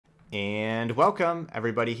And welcome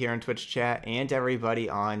everybody here on Twitch chat and everybody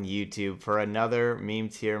on YouTube for another Meme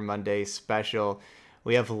Tier Monday special.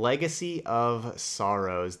 We have Legacy of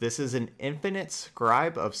Sorrows. This is an infinite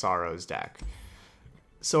Scribe of Sorrows deck.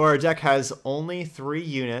 So our deck has only 3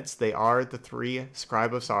 units. They are the 3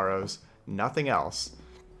 Scribe of Sorrows, nothing else.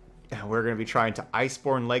 And we're going to be trying to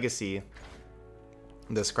Iceborne Legacy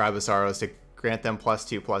the Scribe of Sorrows to grant them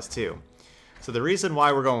 +2/+2. So the reason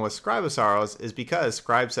why we're going with Scribe of Sorrows is because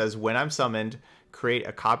Scribe says when I'm summoned, create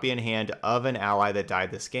a copy in hand of an ally that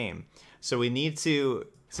died this game. So we need to,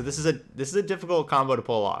 so this is a difficult combo to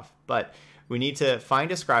pull off, but we need to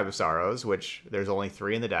find a Scribe of Sorrows, which there's only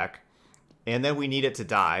 3 in the deck, and then we need it to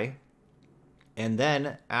die. And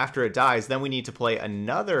then after it dies, then we need to play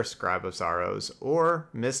another Scribe of Sorrows or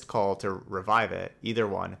Mist Call to revive it, either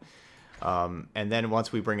one. And then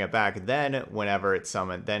once we bring it back, then whenever it's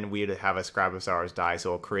summoned, then we'd have a Scribe of Sorrows die.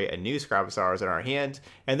 So we'll create a new Scribe of Sorrows in our hand.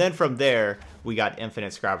 And then from there, we got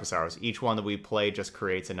infinite Scribe of Sorrows. Each one that we play just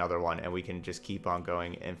creates another one, and we can just keep on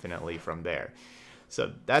going infinitely from there.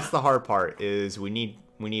 So that's the hard part, is we need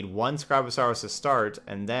 1 Scribe of Sorrows to start,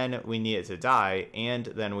 and then we need it to die, and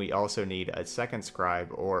then we also need a second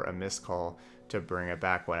Scribe or a Mist Call to bring it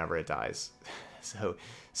back whenever it dies. So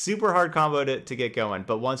super hard combo to get going,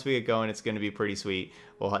 but once we get going, it's going to be pretty sweet.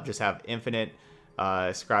 We'll just have infinite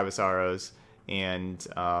Scribe of Sorrows, and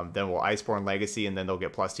then we'll Iceborne Legacy, and then they'll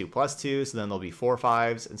get +2/+2, so then there'll be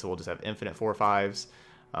 4/5s, and so we'll just have infinite 4/5s.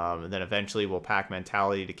 And then eventually we'll pack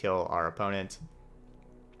Mentality to kill our opponent.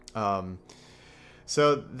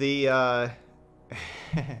 So the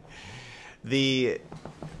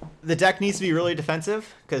the deck needs to be really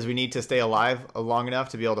defensive because we need to stay alive long enough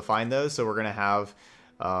to be able to find those. So we're going to have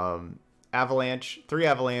Avalanche, 3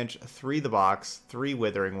 Avalanche, 3 The Box, 3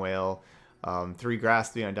 Withering Wail, 3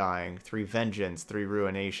 Grasp the Undying, 3 Vengeance, 3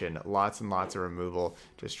 Ruination, lots and lots of removal.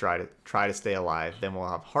 Just try to stay alive. Then we'll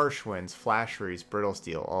have Harsh Winds, Flash Freeze, Brittle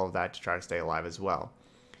Steel, all of that to try to stay alive as well.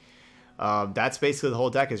 That's basically the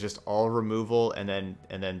whole deck, is just all removal, and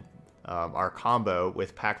then our combo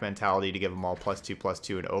with Pack Mentality to give them all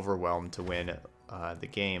 +2/+2 and Overwhelm to win the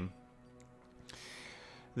game.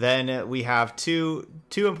 Then we have two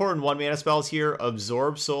important 1-mana spells here.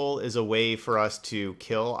 Absorb Soul is a way for us to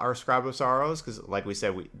kill our Scribe of Sorrows, because like we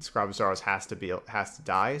said, Scribe of Sorrows has to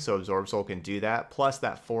die, so Absorb Soul can do that. Plus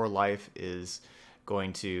that 4 life is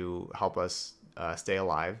going to help us stay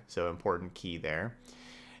alive, so important key there.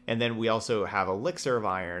 And then we also have Elixir of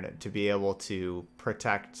Iron to be able to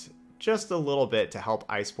protect just a little bit to help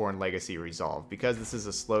Iceborne Legacy resolve. Because this is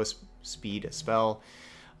a slow speed spell,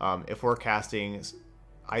 if we're casting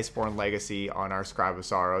Iceborne Legacy on our Scribe of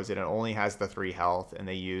Sorrows and it only has the 3 health, and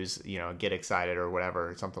they use, Get Excited or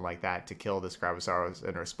whatever, something like that, to kill the Scribe of Sorrows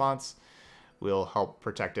in response, we'll help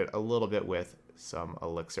protect it a little bit with some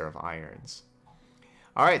Elixir of Irons.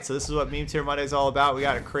 Alright, so this is what Meme Tier Monday is all about. We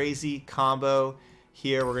got a crazy combo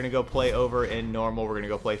here. We're going to go play over in normal. We're going to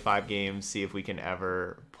go play 5 games, see if we can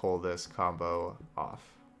ever pull this combo off.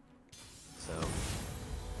 So,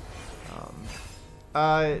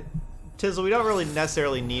 Tizzle, we don't really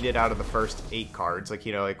necessarily need it out of the first 8 cards. Like,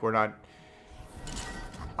 we're not...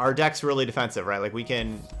 Our deck's really defensive, right? Like, we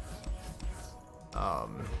can...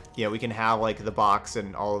 we can have, like, the box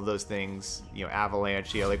and all of those things,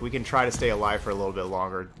 Avalanche, like, we can try to stay alive for a little bit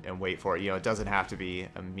longer and wait for it. It doesn't have to be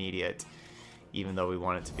immediate, even though we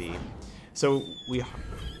want it to be. So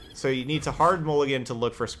you need to hard mulligan to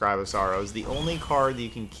look for Scribe of Sorrows. The only card that you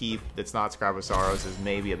can keep that's not Scribe of Sorrows is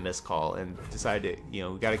maybe a Mist Call, and decide to,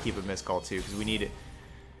 we got to keep a Mist Call too, because we need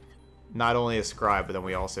not only a Scribe, but then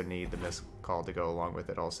we also need the Mist Call to go along with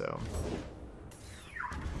it also.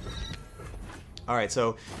 Alright,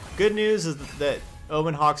 so good news is that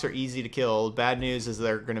Omen Hawks are easy to kill. Bad news is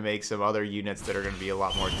they're going to make some other units that are going to be a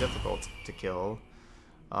lot more difficult to kill.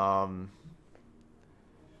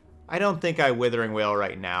 I don't think I Withering Wail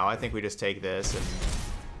right now. I think we just take this and,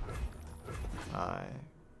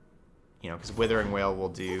 because Withering Wail will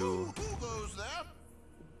do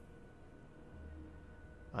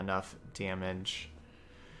enough damage.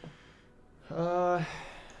 Let's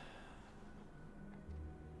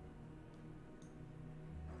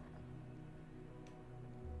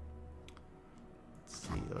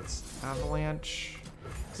see, let's Avalanche.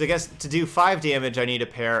 Because I guess to do 5 damage, I need to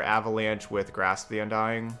pair Avalanche with Grasp the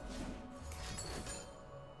Undying.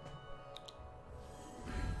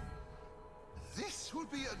 This would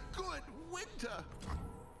be a good winter.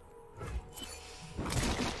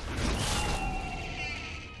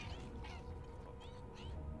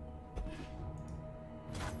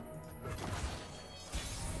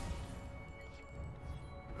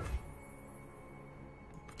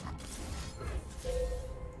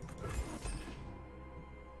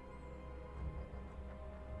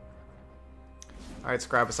 Alright,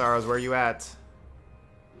 Scribe, where you at?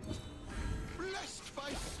 Blessed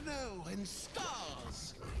by snow and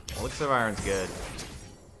stars. Elixir of Iron's good.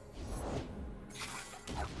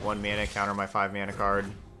 1 mana, counter my 5 mana card.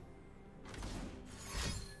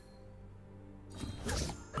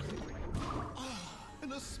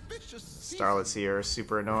 An auspicious season. Starlit Seer,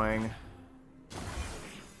 super annoying.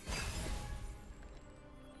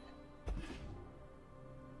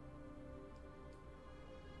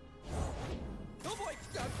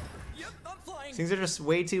 Things are just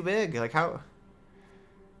way too big. Like, how...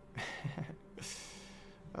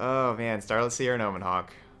 Oh, man. Starlit Seer and Omen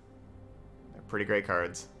Hawk. They're pretty great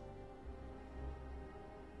cards.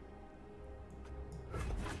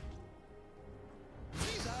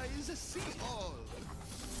 These eyes see all.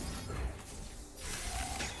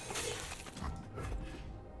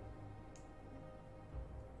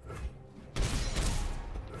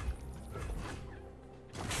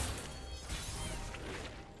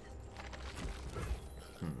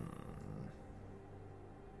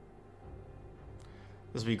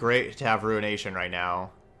 This would be great to have Ruination right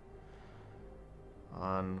now.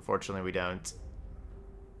 Unfortunately, we don't.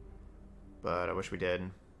 But I wish we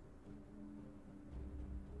did.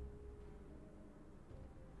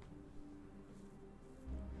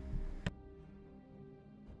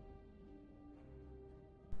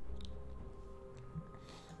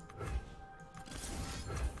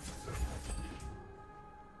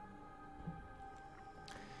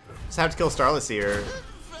 Just have to kill Starlit Seer.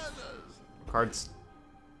 Card's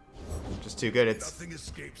just too good. It's Nothing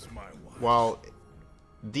escapes my watch. well,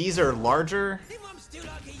 these are larger.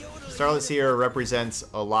 Starlit Seer represents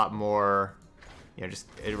a lot more. You know, just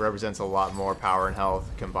it represents a lot more power and health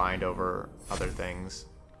combined over other things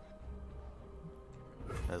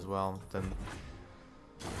as well. Then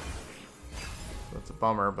that's a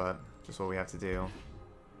bummer, but just what we have to do.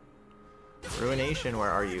 Ruination,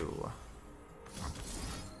 where are you?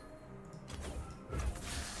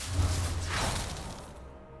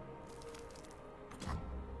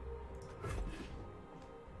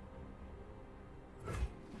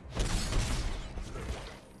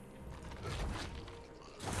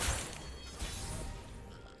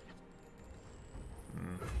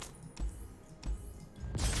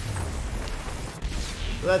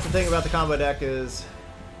 So that's the thing about the combo deck is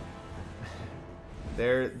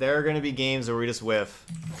there are going to be games where we just whiff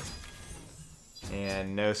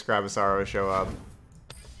and no Scribe show up.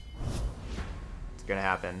 It's going to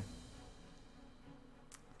happen.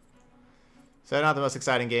 So not the most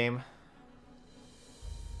exciting game.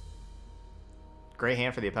 Great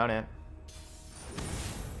hand for the opponent.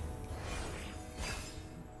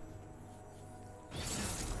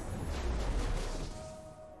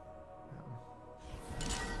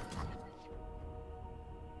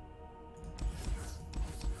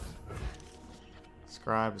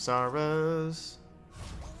 Scribe of Sorrows.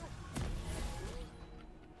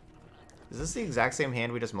 Is this the exact same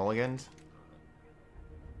hand we just mulliganed?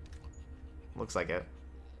 Looks like it.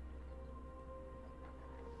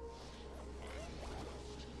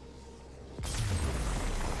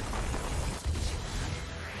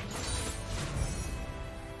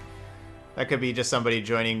 That could be just somebody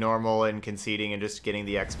joining normal and conceding and just getting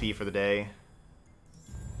the XP for the day.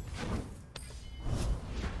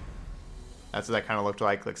 That's what that kind of looked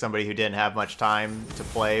like somebody who didn't have much time to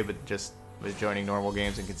play, but just was joining normal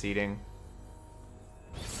games and conceding.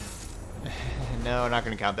 No, not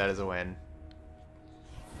going to count that as a win.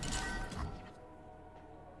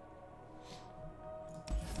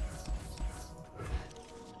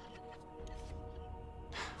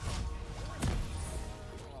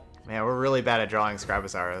 Man, we're really bad at drawing Scribe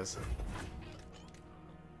of Sorrows.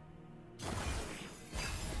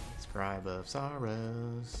 Scribe of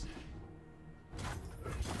Sorrows.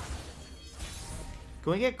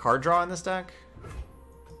 Can we get card draw in this deck?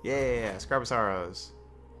 Yeah, Scribe of Sorrows.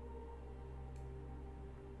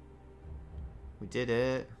 We did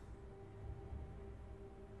it.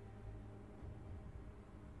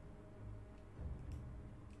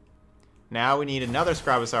 Now we need another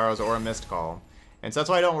Scribe of Sorrows or a Missed Call. And so that's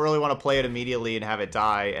why I don't really want to play it immediately and have it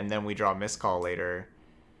die, and then we draw Missed Call later.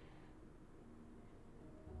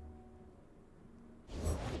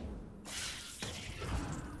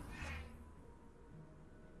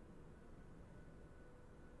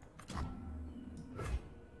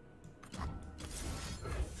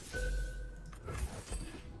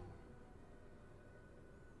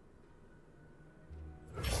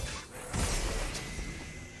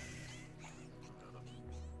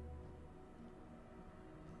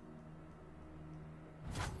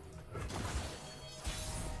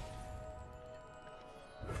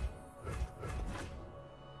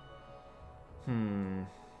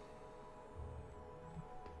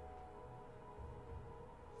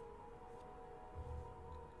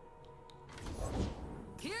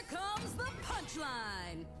 Here comes the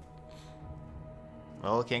punchline.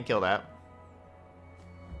 Well, can't kill that.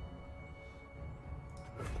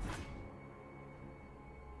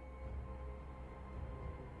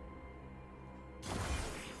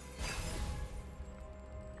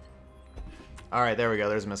 Alright, there we go.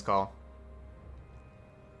 There's a missed call.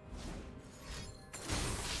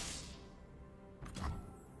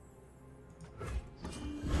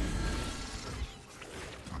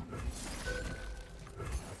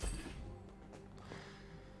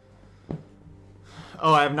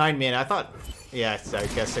 Oh, I have 9 mana. I thought... Yeah, so I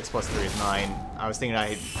guess 6 plus 3 is 9. I was thinking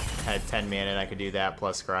I had 10 mana and I could do that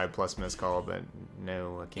plus Scribe plus missed call, but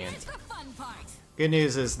no, I can't. Here's the fun part. Good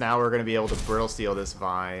news is now we're going to be able to Brittle Steel this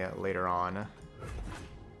Vi later on.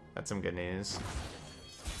 That's some good news.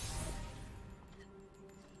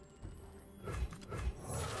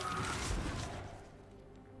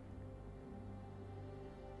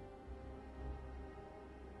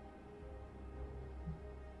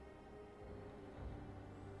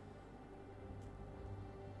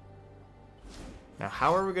 Now,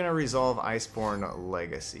 how are we going to resolve Iceborne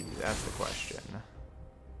Legacy? That's the question.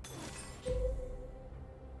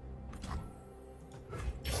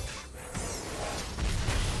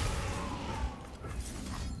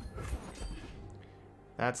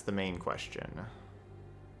 That's the main question.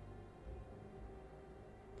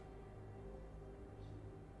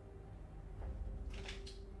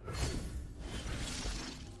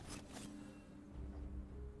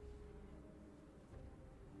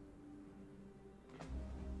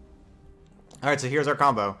 Alright, so here's our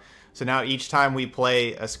combo. So now each time we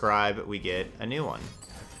play a Scribe, we get a new one.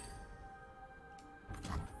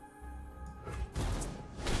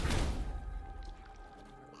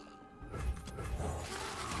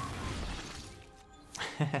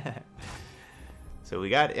 So we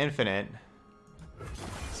got Infinite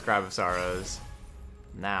Scribe of Sorrows.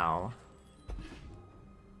 Now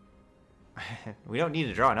we don't need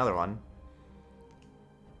to draw another one.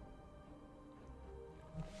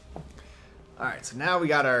 Alright, so now we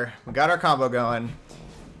got our combo going.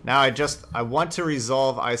 Now I want to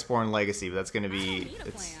resolve Iceborne Legacy, but that's gonna be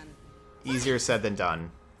it's easier said than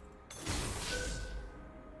done.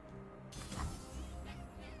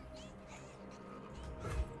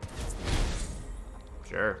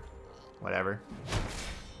 Sure. Whatever.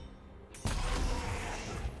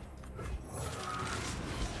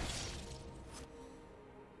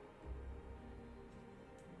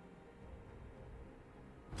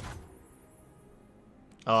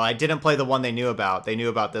 Oh, I didn't play the one they knew about. They knew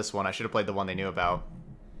about this one. I should have played the one they knew about.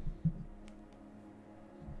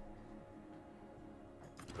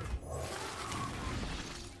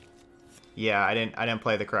 Yeah, I didn't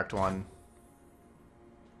play the correct one.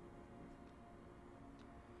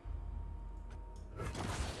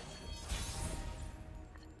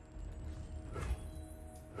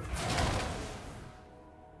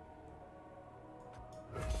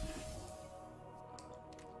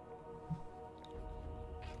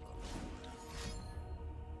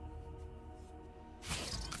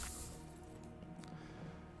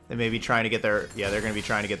 They may be trying to get their... Yeah, they're going to be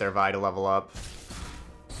trying to get their Vi to level up.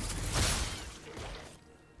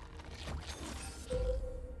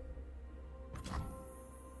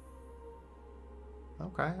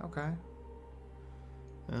 Okay, okay.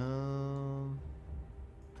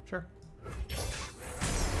 Sure.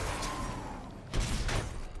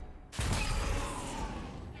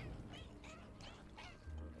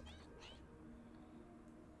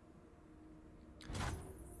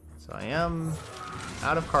 So I am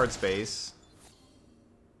out of card space.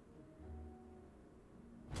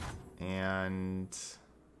 And...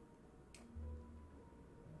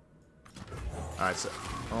 Alright, so...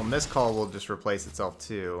 Well, Miscall will just replace itself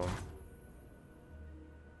too.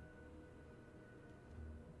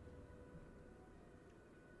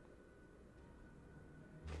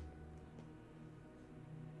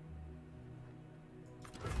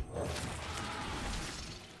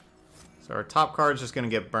 So our top card's just gonna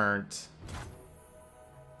get burnt.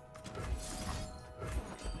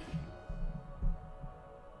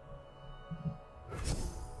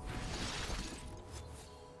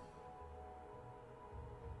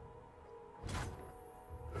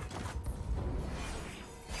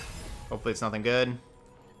 Hopefully it's nothing good.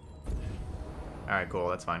 Alright, cool,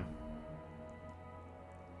 that's fine.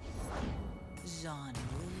 Jean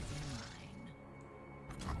will be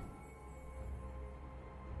mine.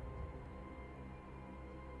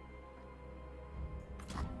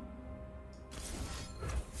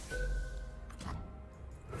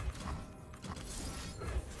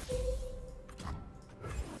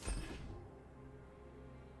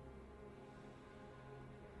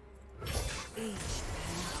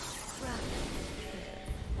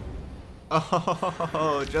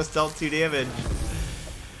 Oh, just dealt 2 damage.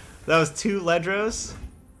 That was 2 Ledros.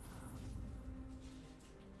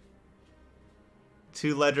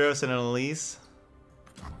 2 Ledros and an Elise.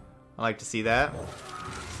 I like to see that.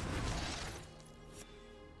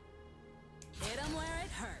 Hit 'em where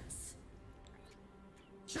it hurts.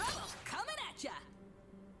 Trouble coming at ya.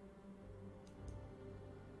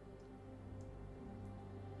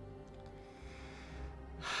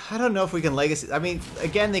 I don't know if we can legacy. I mean,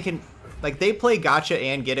 again, they can, like, they play gotcha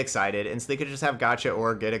and get excited, and so they could just have gotcha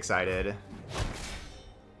or get excited.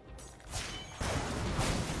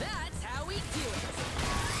 That's how we do it.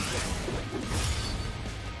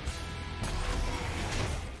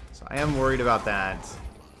 So I am worried about that.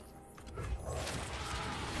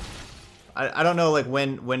 I don't know, like,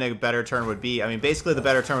 when a better turn would be. I mean, basically the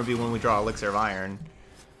better turn would be when we draw Elixir of Iron.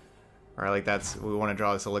 Or, like, that's, we want to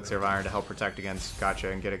draw this Elixir of Iron to help protect against gotcha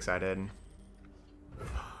and get excited.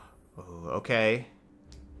 Oh, okay.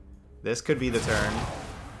 This could be the turn.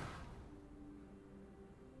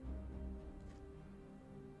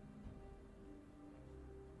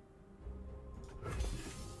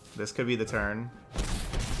 This could be the turn.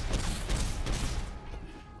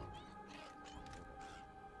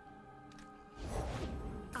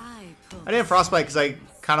 I didn't Frostbite because I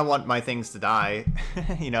kind of want my things to die.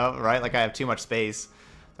 You know, right? Like, I have too much space.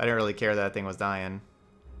 I didn't really care that thing was dying.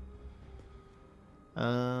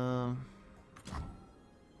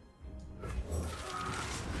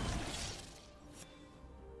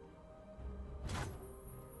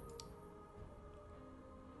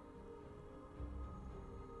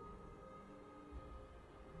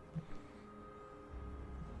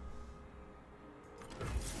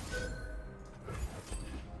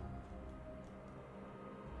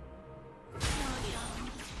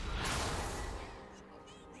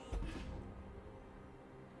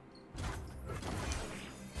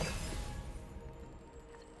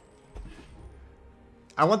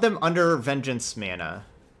 I want them under Vengeance mana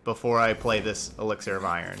before I play this Elixir of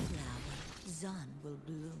Iron.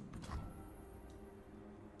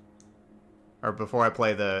 Or before I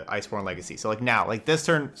play the Iceborne Legacy. So, like, now. Like, this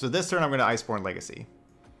turn. So this turn I'm going to Iceborne Legacy.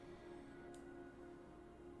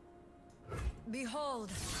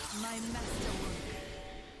 Behold, my masterwork.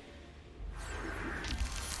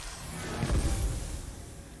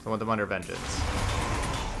 So I want them under Vengeance.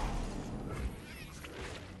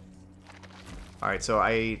 Alright, so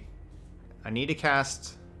I need to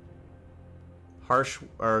cast Harsh,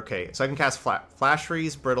 or okay, so I can cast Flash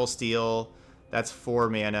Freeze, Brittle Steel, that's 4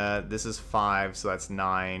 mana, this is 5, so that's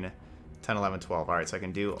 9, 10, 11, 12. Alright, so I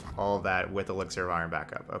can do all of that with Elixir of Iron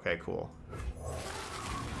backup. Okay, cool.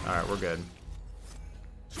 Alright, we're good.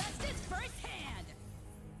 Justice firsthand.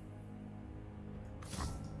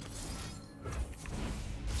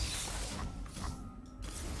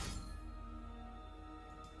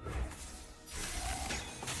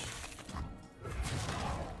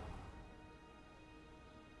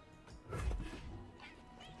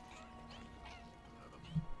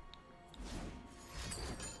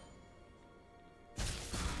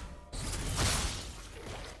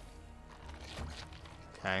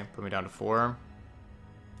 Okay, put me down to 4.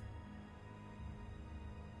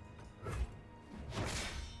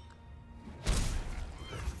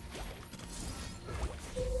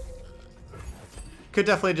 Could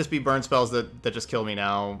definitely just be burn spells that just kill me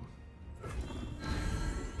now.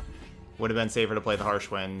 Would have been safer to play the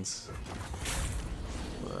Harsh Winds.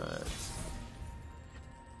 But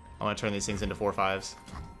I want to turn these things into 4/5s.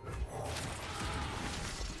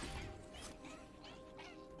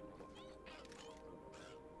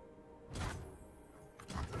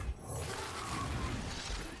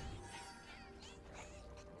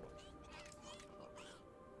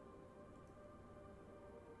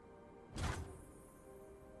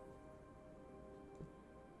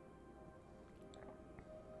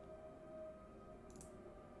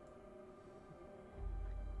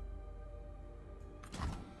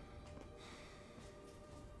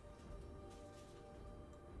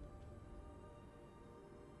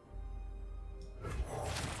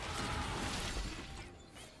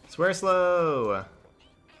 Swear slow.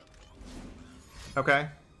 Okay.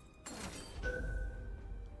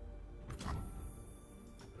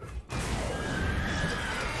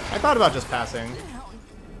 I thought about just passing.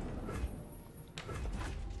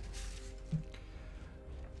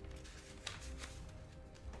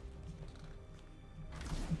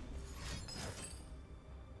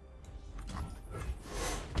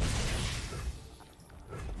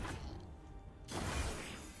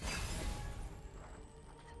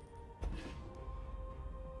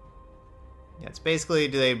 Yeah, it's basically,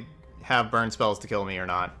 do they have burn spells to kill me or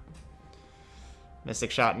not?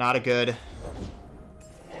 Mystic Shot, not a good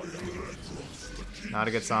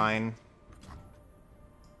sign.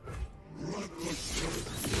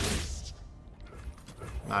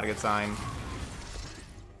 Not a good sign.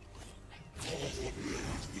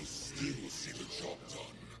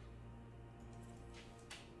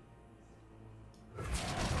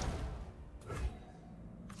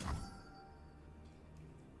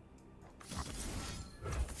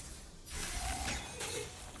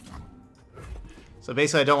 So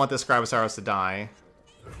basically I don't want this Scribe to die.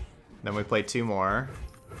 Then we play 2 more.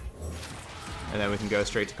 And then we can go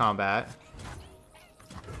straight to combat.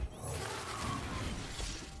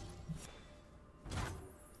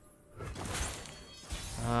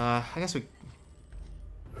 I guess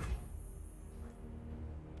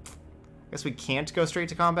we can't go straight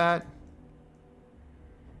to combat.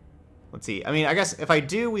 Let's see. I mean, I guess if I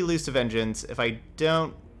do, we lose to Vengeance. If I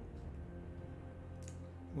don't,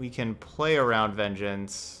 we can play around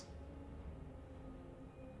Vengeance.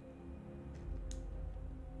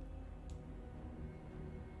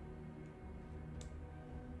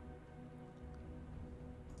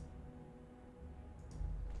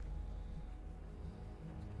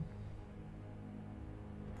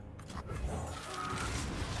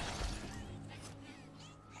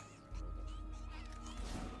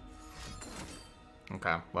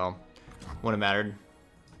 Okay, well, wouldn't have mattered.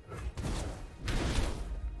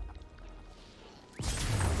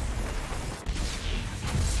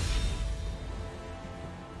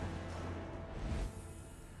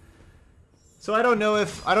 So I don't know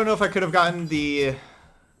if I could have gotten the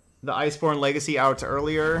Iceborne Legacy out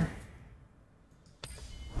earlier.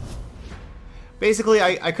 Basically,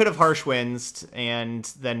 I could have Harsh Winds and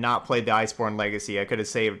then not played the Iceborne Legacy. I could have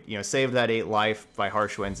saved that 8 life by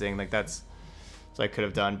Harsh Windsing. Like that's what I could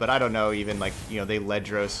have done. But I don't know, even like, they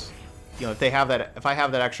Ledros, if I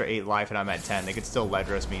have that extra 8 life and I'm at 10, they could still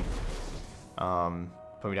Ledros me,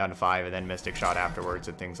 put me down to 5 and then Mystic Shot afterwards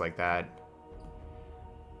and things like that.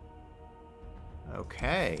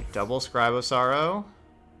 Okay, double Scribe of Sorrow.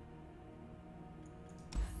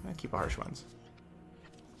 I'll keep a Harsh Winds.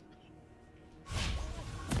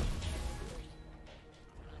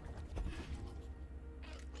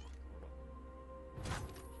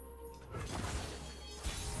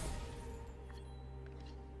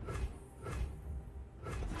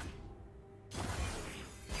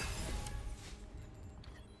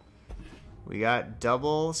 We got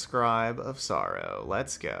double Scribe of Sorrow.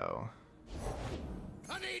 Let's go.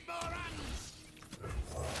 I need more hands.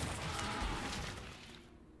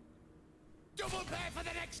 Double pay for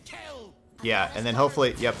the next kill. Yeah, and then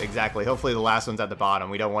hopefully, yep, exactly. Hopefully the last one's at the bottom.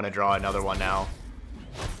 We don't want to draw another one now.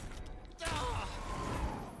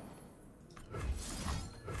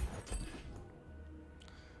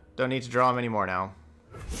 Don't need to draw them anymore now.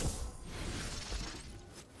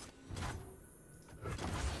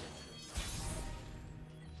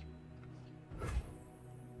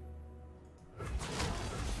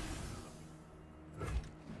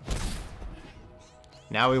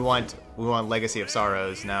 Now we want Legacy of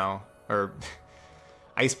Sorrows now, or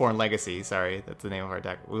Iceborne Legacy. Sorry, that's the name of our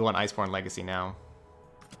deck. We want Iceborne Legacy now.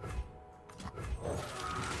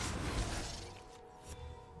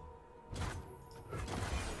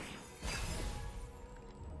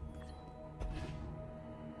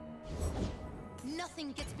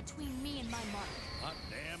 Nothing gets between me and my mark. Hot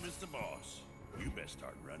damn is the boss. You best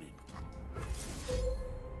start running.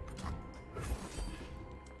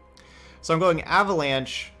 So I'm going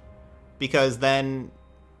Avalanche because then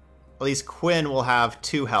at least Quinn will have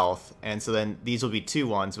 2 health, and so then these will be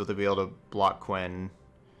 2/1s, but they'll be able to block Quinn.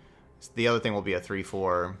 So the other thing will be a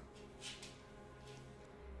 3/4.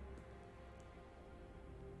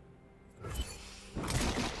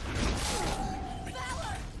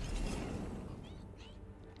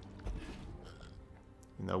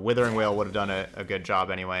 And the Withering Wail would have done a good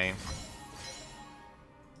job anyway.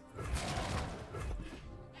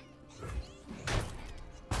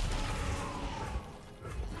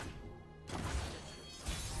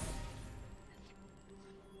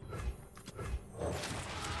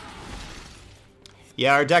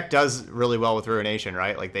 Yeah, our deck does really well with Ruination,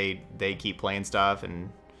 right? Like they keep playing stuff,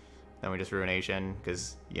 and then we just Ruination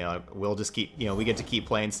because we'll just keep we get to keep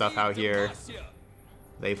playing stuff out here.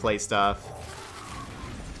 They play stuff.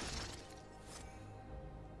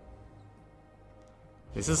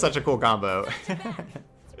 This is such a cool combo.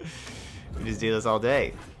 We just do this all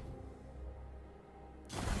day.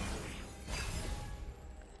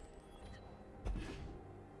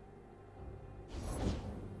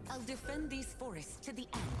 Defend these forests to the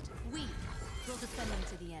end. We will defend them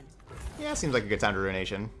to the end. Yeah, seems like a good time to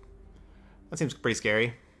Ruination. That seems pretty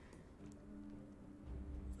scary.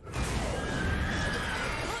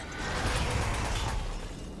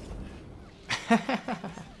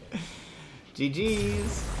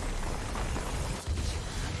 GG's.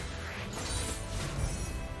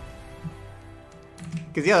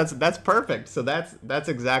 Because yeah, that's perfect. So that's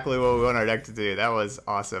exactly what we want our deck to do. That was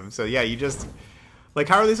awesome. So yeah, you just like,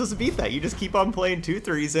 how are they supposed to beat that? You just keep on playing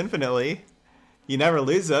 2/3s infinitely. You never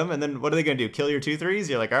lose them, and then what are they gonna do? Kill your 2/3s?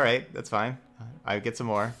 You're like, all right, that's fine. I get some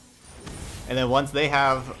more. And then once they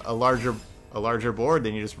have a larger board,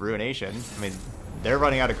 then you just Ruination. I mean, they're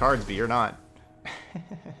running out of cards, but you're not.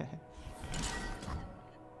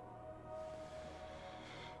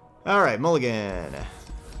 All right, Mulligan.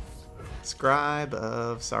 Scribe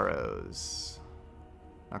of Sorrows.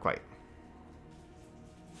 Not quite.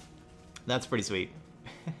 That's pretty sweet.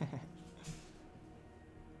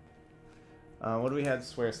 What do we have?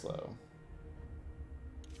 Swear Slow.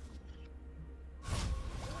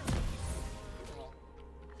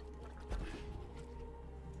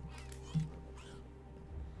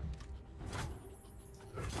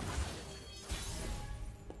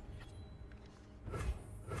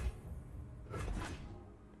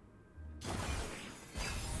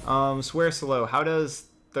 Swear Slow, how does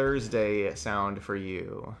Thursday sound for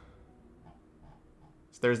you?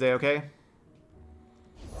 Is Thursday okay?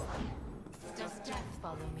 Does death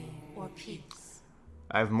follow me, or peace?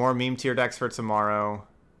 I have more meme tier decks for tomorrow.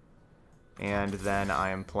 And then I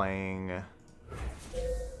am playing...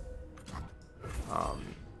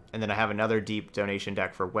 and then I have another deep donation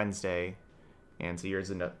deck for Wednesday. And so yours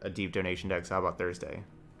is a deep donation deck, so how about Thursday?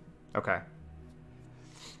 Okay.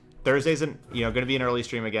 Thursday's going to be an early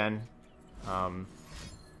stream again.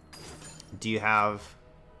 Do you have...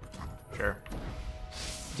 Sure.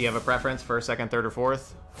 Do you have a preference for second, third, or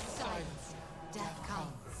fourth? Silence. Death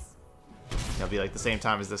comes. It'll be like the same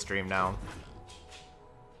time as this stream now.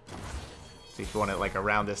 So if you want it like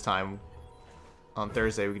around this time on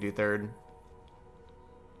Thursday, we could do third.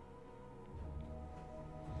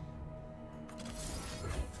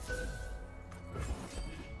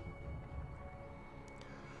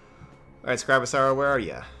 Alright, Scribe of Sorrow, where are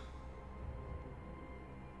ya?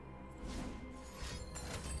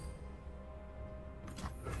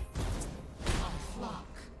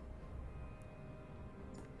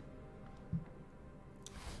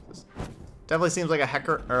 Definitely seems like a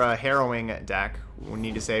hecker or a harrowing deck. We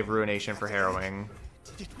need to save Ruination for harrowing.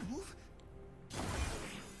 Did it move?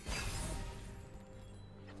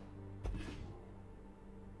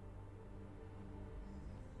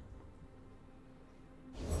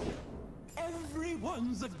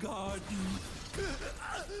 Everyone's a garden.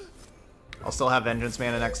 I'll still have Vengeance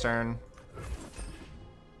Mana next turn.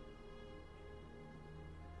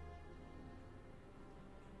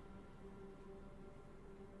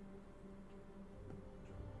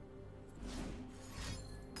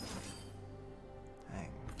 Dang.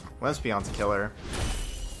 Glimpse a killer.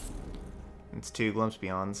 It's 2 Glimpse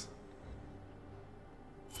Beyonds.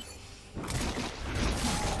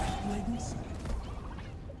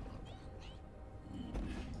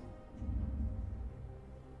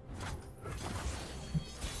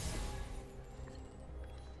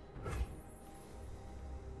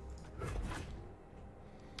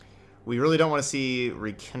 We really don't want to see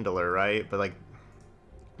Rekindler, right? But, like,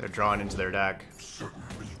 they're drawn into their deck.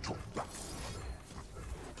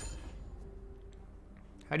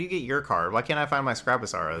 How do you get your card? Why can't I find my Scribe of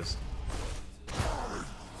Sorrows?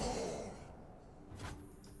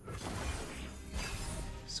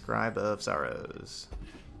 Scribe of Sorrows.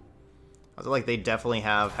 I was like, they definitely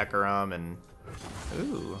have Hecarim and...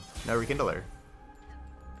 Ooh, no Rekindler.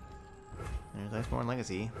 There's Iceborne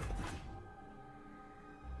Legacy.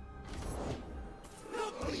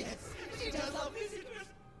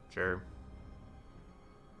 Sure.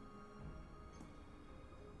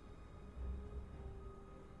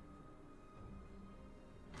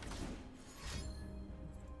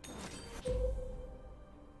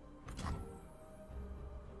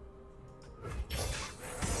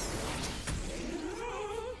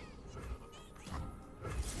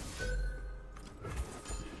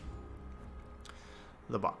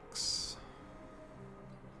 The box.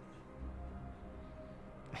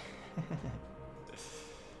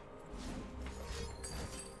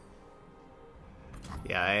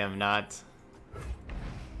 Yeah, I am not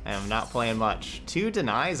playing much. 2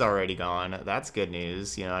 denies already gone. That's good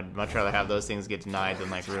news. You know, I'd much rather have those things get denied than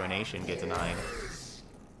like Ruination get denied.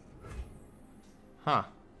 Huh.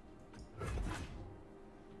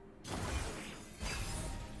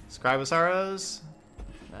 Scribe of Sorrows?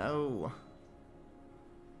 No.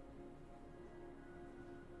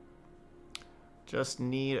 Just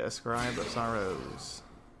need a Scribe of Sorrows.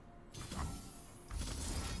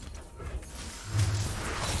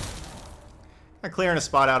 I'm clearing a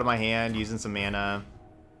spot out of my hand, using some mana.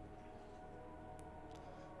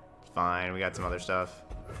 Fine, we got some other stuff.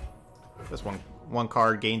 Just one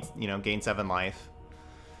card gains, gain 7 life.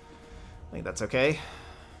 I think that's okay.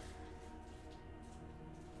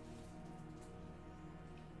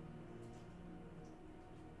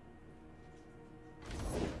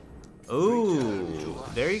 Ooh,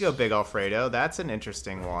 there you go, Big Alfredo. That's an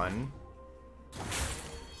interesting one.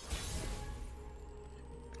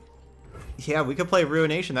 Yeah, we could play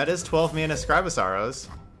Ruination. That is 12 mana Scribe of Sorrows.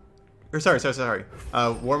 Or sorry.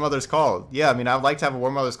 War Mother's Call. Yeah, I mean, I would like to have a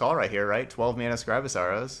War Mother's Call right here, right? 12 mana Scribe of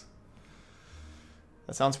Sorrows.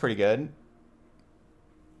 That sounds pretty good.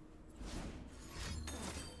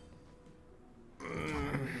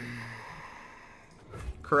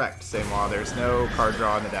 Correct, same law. There's no card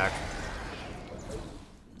draw in the deck.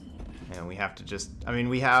 And we have to just... I mean,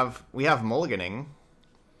 we have mulliganing.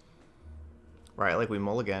 Right, like we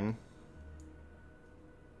mulligan.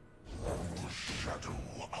 The shadow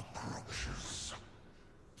approaches.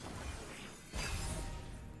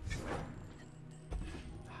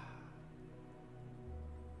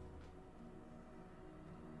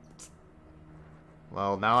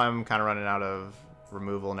 Well, now I'm kind of running out of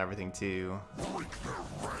removal and everything, too.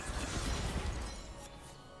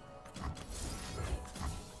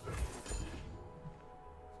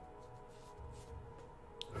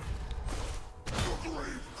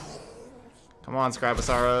 Come on, Scribe of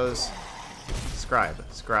Sorrows. Scribe.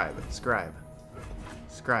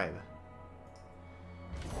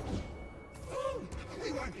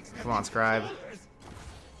 Come on, Scribe.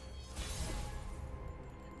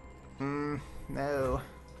 No.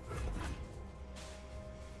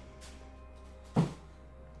 Come on,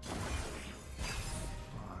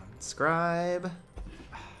 Scribe.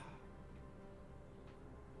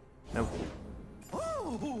 Nope.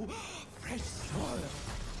 Oh, fresh soil.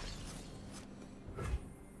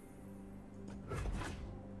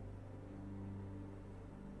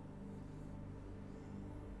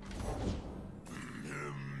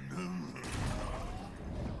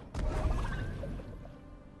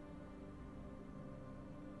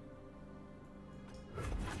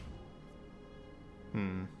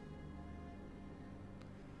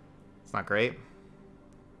 It's not great.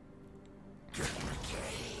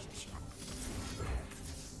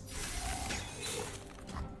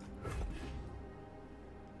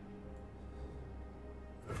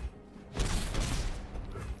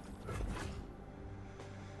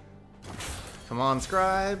 Come on,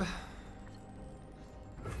 Scribe.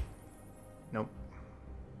 Nope.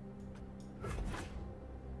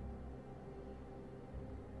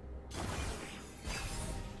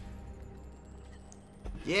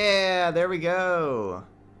 Yeah, there we go.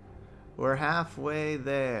 We're halfway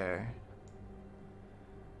there.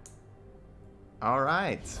 All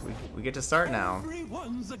right, we get to start now.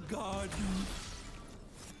 Everyone's a garden.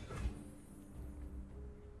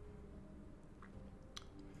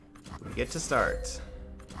 We get to start.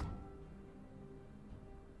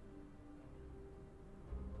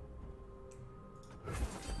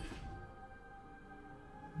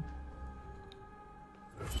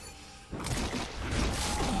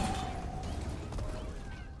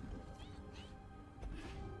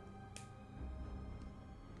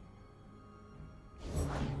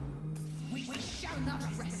 We shall not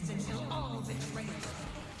rest until all betrayers.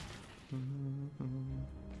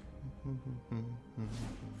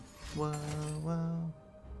 Whoa.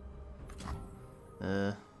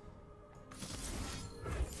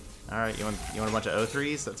 Alright, you want a bunch of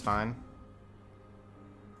O3s? That's fine.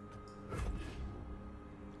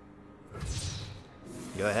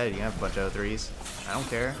 Go ahead, you can have a bunch of O3s. I don't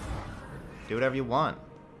care. Do whatever you want.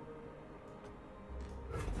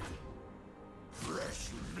 Fresh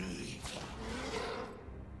meat.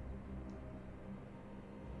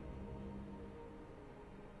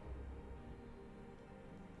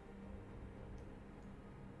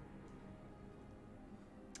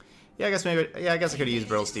 Yeah, I guess maybe. Yeah, I guess I could use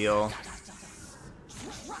Brill Steel.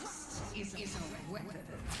 Trust is a weapon.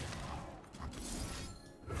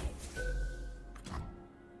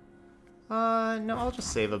 No, I'll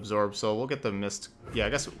just save Absorb Soul. We'll get the mist. Yeah, I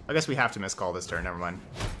guess we have to miscall this turn. Never mind.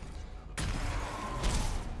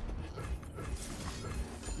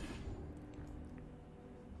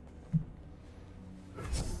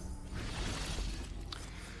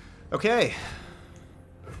 Okay.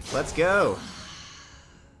 Let's go.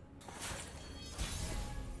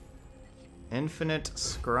 Infinite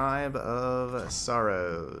Scribe of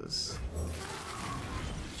Sorrows.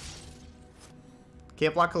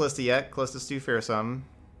 Can't block Callista yet. Callista's too fearsome.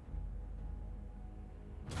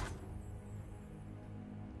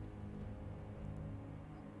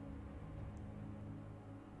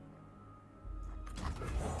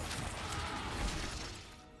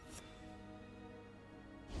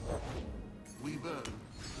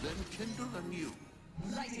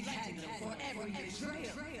 Light a candle for every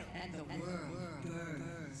betrayal, and the world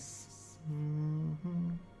burns.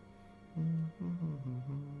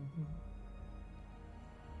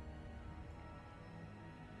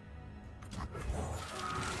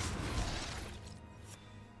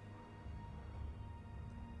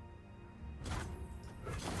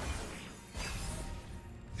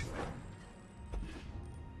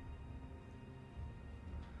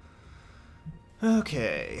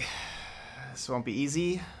 Okay, this won't be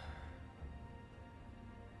easy.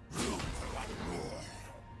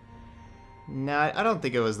 Nah, I don't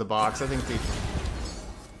think it was the box. I think this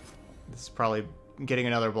is probably getting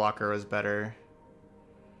another blocker was better.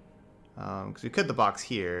 Because we could the box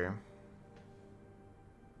here.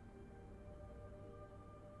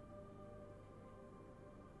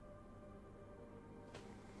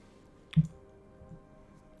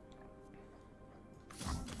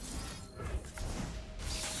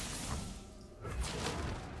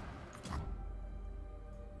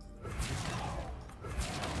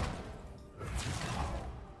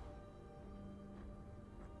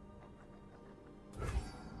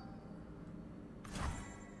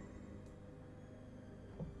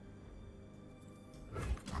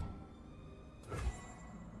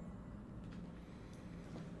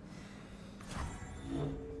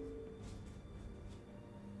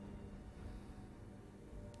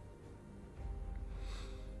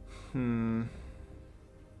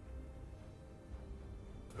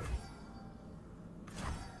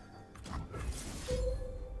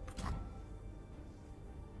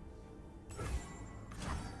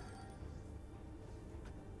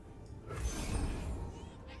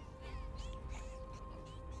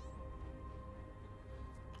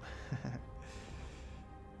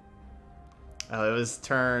 Oh, it was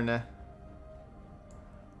turn...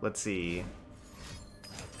 Let's see.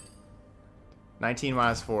 19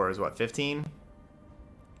 minus 4 is what, 15?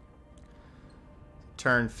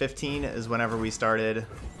 Turn 15 is whenever we started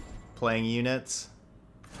playing units.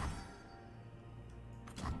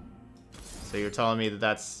 So you're telling me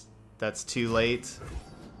that that's too late?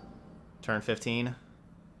 Turn 15?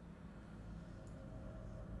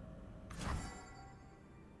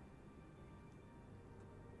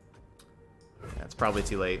 That's probably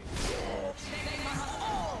too late.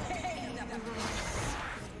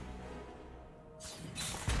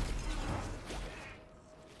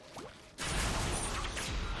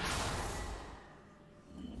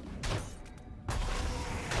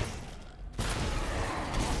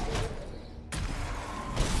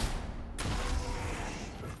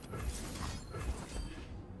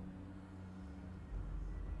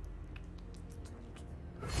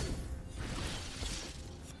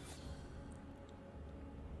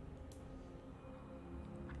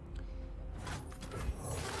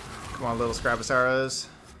 Come on, little Scribosaurus.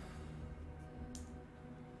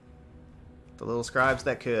 The little scribes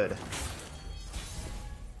that could. It's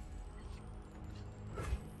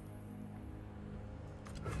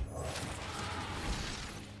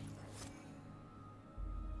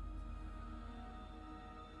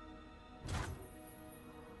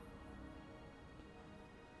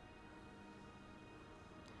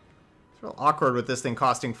real awkward with this thing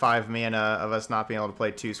costing 5 mana of us not being able to play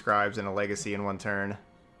 2 scribes and a legacy in one turn.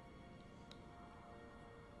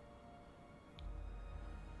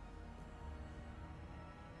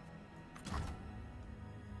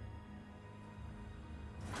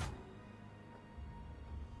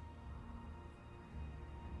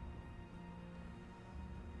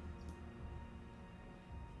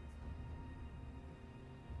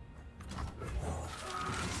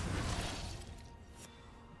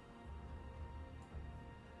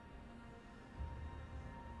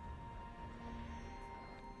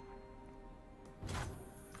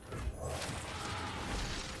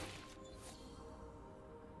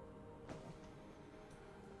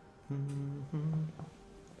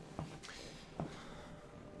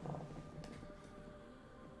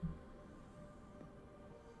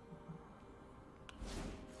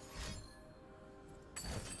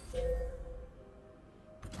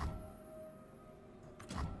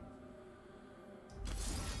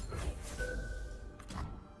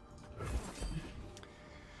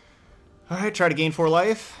 Alright, try to gain 4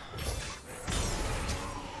 life.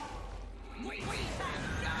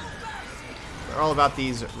 They're all about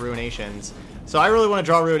these Ruinations. So I really want to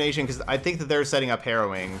draw Ruination because I think that they're setting up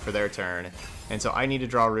Harrowing for their turn. And so I need to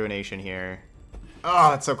draw Ruination here.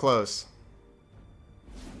 Oh, that's so close.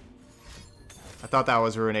 I thought that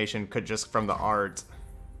was Ruination just from the art.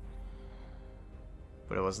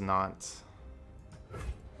 But it was not.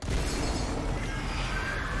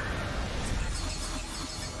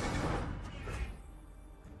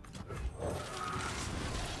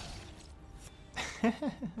 A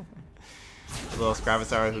little Scribe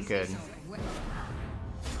who could.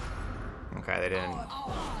 Okay, they didn't.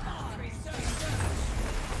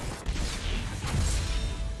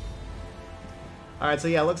 Alright, so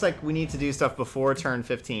yeah, it looks like we need to do stuff before turn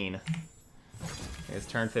 15. It's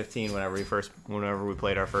turn 15 whenever we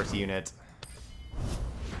played our first unit.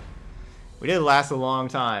 We did last a long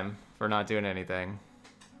time for not doing anything.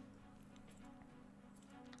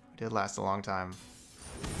 We did last a long time.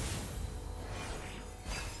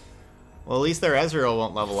 Well, at least their Ezreal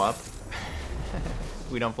won't level up.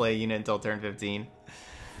 We don't play a unit until turn 15.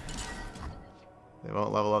 They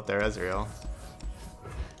won't level up their Ezreal.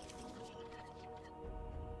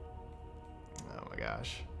 Oh my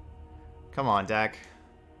gosh. Come on, deck.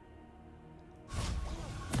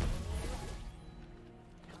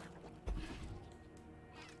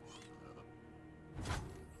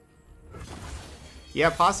 Yeah,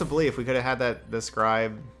 possibly if we could have had the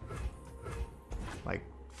Scribe like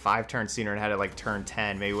 5 turns sooner and had it like turn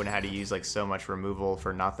 10, maybe we wouldn't have had to use like so much removal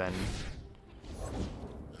for nothing.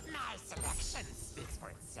 My selection speaks for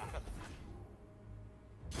itself.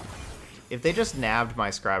 If they just nabbed my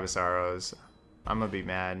Scribe of Sorrows, I'm gonna be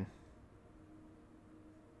mad.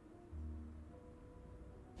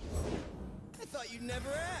 I thought you'd never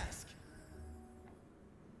ask.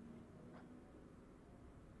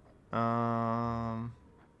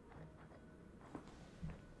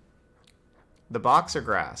 The box or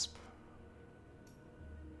grasp?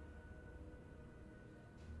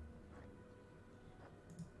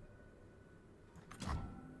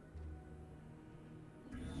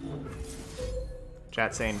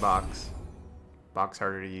 Chat saying box. Box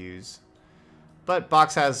harder to use. But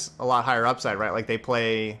box has a lot higher upside, right? Like they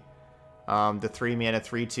play the 3 mana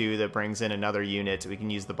 3/2 that brings in another unit. We can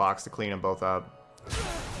use the box to clean them both up.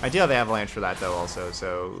 I do have Avalanche for that though also,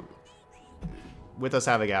 so with us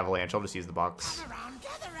having Avalanche, I'll just use the box. Gather round,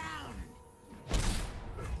 gather round.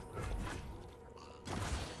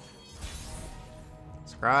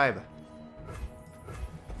 Scribe.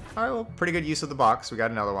 Alright, well, pretty good use of the box. We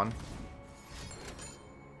got another one.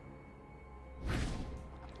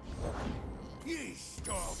 Ye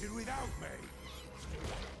started without me.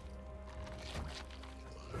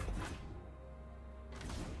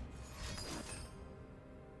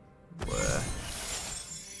 Bleh.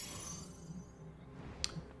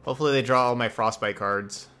 Hopefully they draw all my Frostbite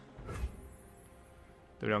cards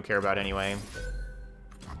that we don't care about anyway.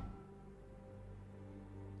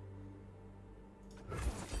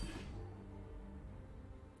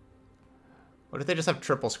 What if they just have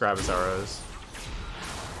triple Scribe of Sorrows?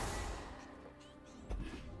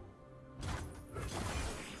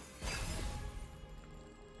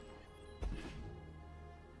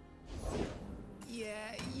 Yeah,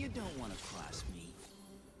 you don't want to cross me.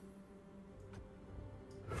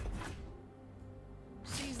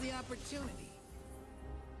 Seize the opportunity.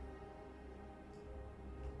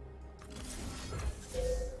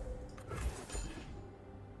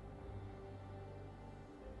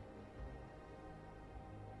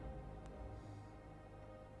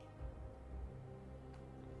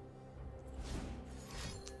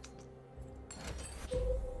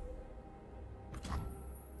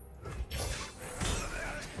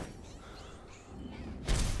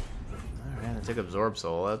 Alright, I took Absorb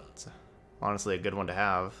Soul. That's honestly a good one to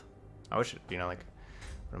have. I wish, you know, like,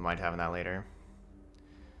 wouldn't mind having that later.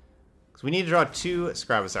 Because we need to draw 2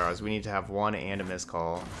 Scribe of Sorrows. We need to have 1 and a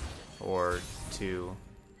Miscall. Or 2.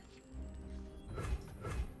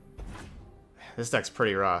 This deck's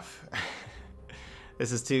pretty rough.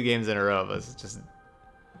 This is 2 games in a row of us just...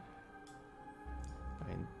 I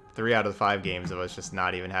mean, 3 out of the 5 games of us just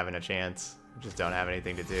not even having a chance. We just don't have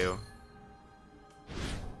anything to do.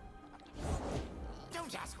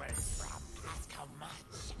 Don't ask where it's from. Ask how much.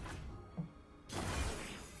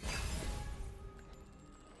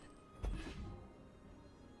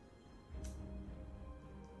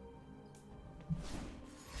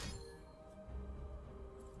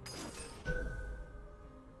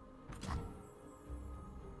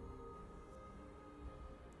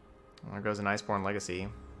 There goes an Iceborne Legacy.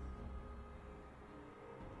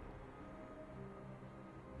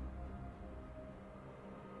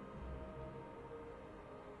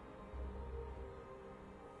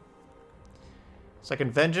 So I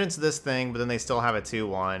can Vengeance this thing, but then they still have a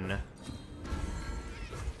 2/1.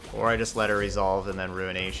 Or I just let her resolve and then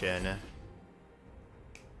Ruination.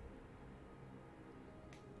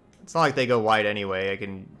 It's not like they go white anyway. I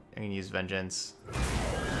can use Vengeance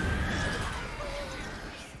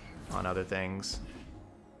on other things.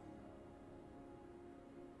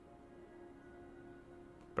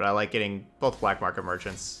 But I like getting both Black Market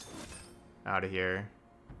Merchants out of here.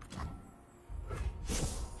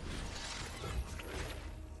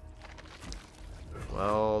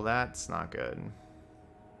 Well, that's not good.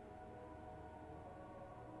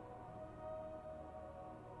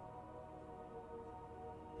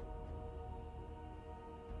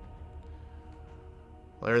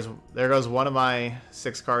 Well, there goes one of my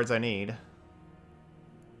 6 cards I need.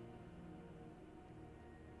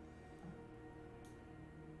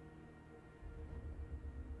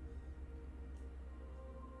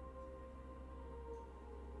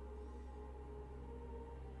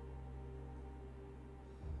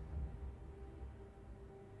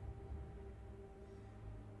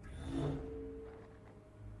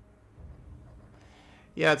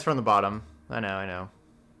 Yeah, it's from the bottom. I know.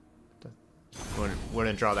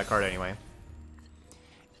 Wouldn't draw that card anyway.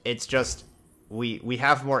 It's just we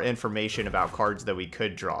have more information about cards that we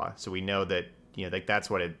could draw, so we know that, you know, like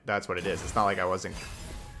that's what it is. It's not like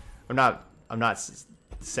I'm not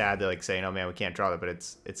sad to like saying, oh man, we can't draw that, but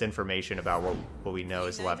it's information about what we know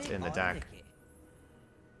is left in the deck.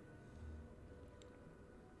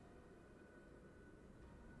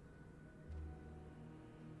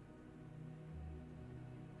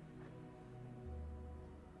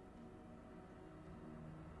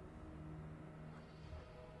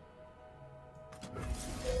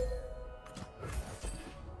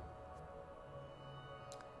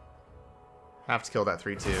 Have to kill that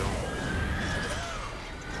 3/2.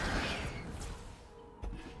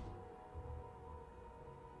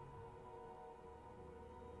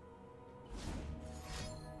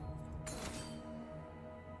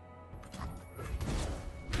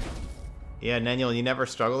 Yeah, Nenuel, you never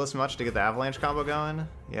struggle this much to get the avalanche combo going?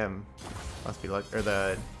 Yeah, must be lucky. Or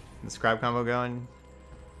the scribe combo going.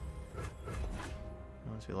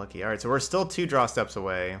 Must be lucky. Alright, so we're still 2 draw steps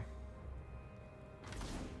away.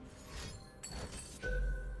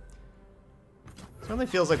 Certainly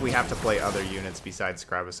feels like we have to play other units besides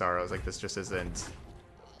Scribosauros. Like, this just isn't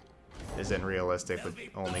realistic with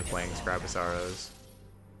only playing Scribosauros.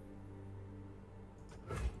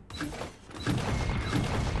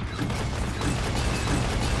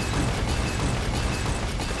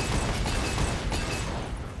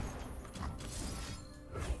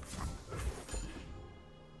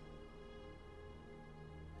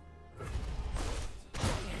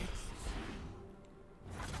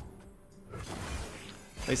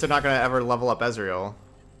 At least they're not going to ever level up Ezreal.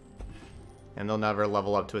 And they'll never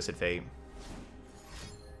level up Twisted Fate.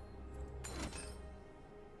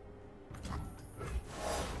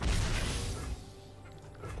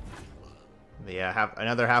 But yeah,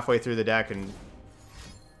 another halfway through the deck and...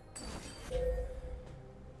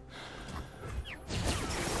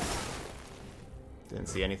 didn't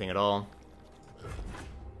see anything at all.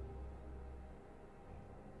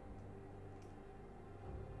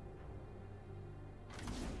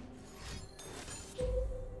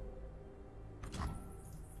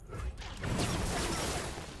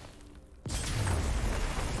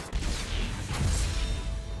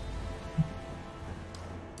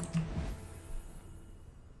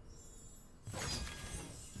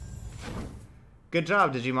 Good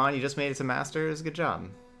job, Digimon. You just made it to Masters. Good job.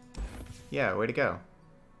 Yeah, way to go.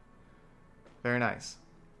 Very nice.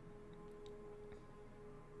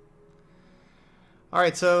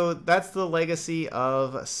 Alright, so that's the Legacy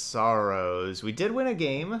of Sorrows. We did win a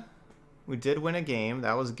game.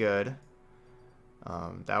 That was good.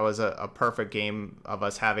 That was a perfect game of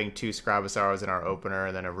us having 2 Scribosauros in our opener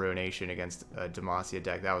and then a Ruination against a Demacia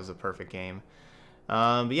deck. That was a perfect game.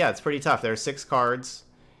 But yeah, it's pretty tough. There are 6 cards.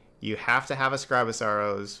 You have to have a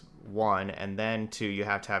Scribosauros, 1, and then 2, you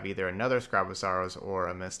have to have either another Scribosauros or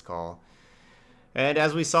a Mist Call. And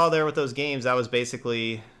as we saw there with those games, that was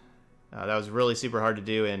basically, that was really super hard to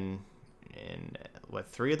do in what,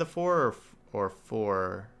 3 of the 4 or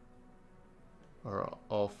 4, or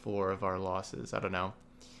all 4 of our losses? I don't know.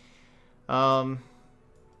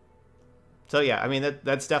 So yeah, I mean,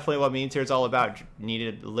 that's definitely what Meme Tier is all about.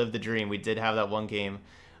 Needed to live the dream. We did have that one game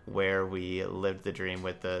where we lived the dream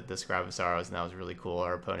with the Scribosauros, and that was really cool.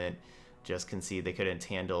 Our opponent just conceded they couldn't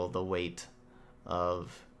handle the weight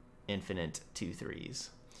of infinite 2/3s.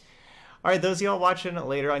 All right, those of y'all watching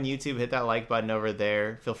later on YouTube, hit that like button over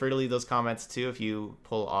there. Feel free to leave those comments too if you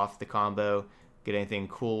pull off the combo, get anything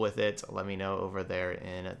cool with it. Let me know over there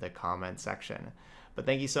in the comment section. But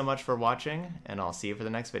thank you so much for watching, and I'll see you for the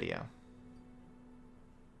next video.